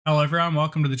Hello everyone,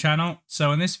 welcome to the channel.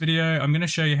 So in this video, I'm going to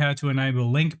show you how to enable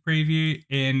link preview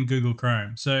in Google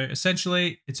Chrome. So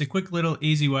essentially, it's a quick little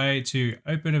easy way to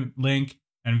open a link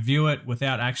and view it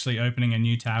without actually opening a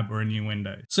new tab or a new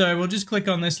window. So we'll just click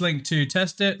on this link to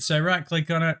test it. So right click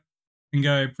on it and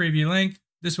go preview link.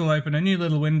 This will open a new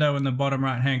little window in the bottom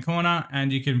right hand corner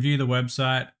and you can view the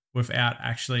website without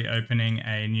actually opening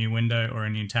a new window or a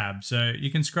new tab. So you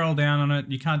can scroll down on it,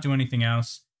 you can't do anything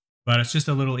else. But it's just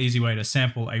a little easy way to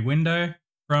sample a window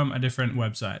from a different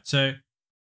website. So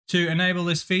to enable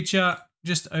this feature,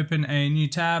 just open a new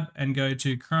tab and go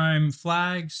to Chrome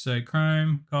flags. So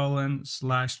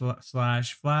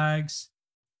Chrome://flags.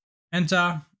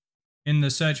 Enter. In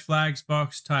the search flags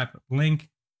box, type link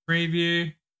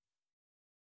preview.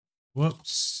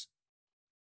 Whoops.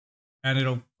 And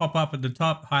it'll pop up at the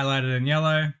top, highlighted in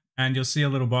yellow. And you'll see a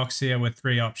little box here with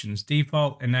three options: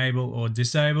 default, enable, or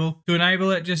disable. To enable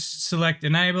it, just select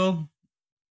enable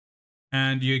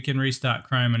and you can restart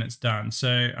Chrome and it's done.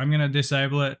 So I'm going to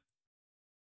disable it.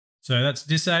 So that's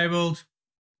disabled.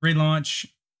 Relaunch.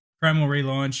 Chrome will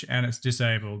relaunch and it's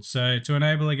disabled. So to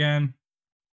enable again,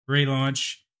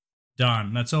 relaunch,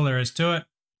 done. That's all there is to it.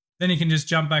 Then you can just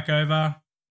jump back over,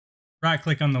 right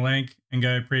click on the link and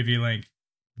go preview link.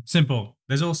 Simple.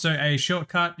 There's also a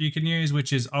shortcut you can use,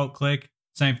 which is alt-click.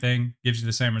 Same thing, gives you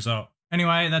the same result.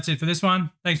 Anyway, that's it for this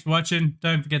one. Thanks for watching.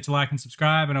 Don't forget to like and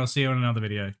subscribe, and I'll see you on another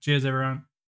video. Cheers, everyone.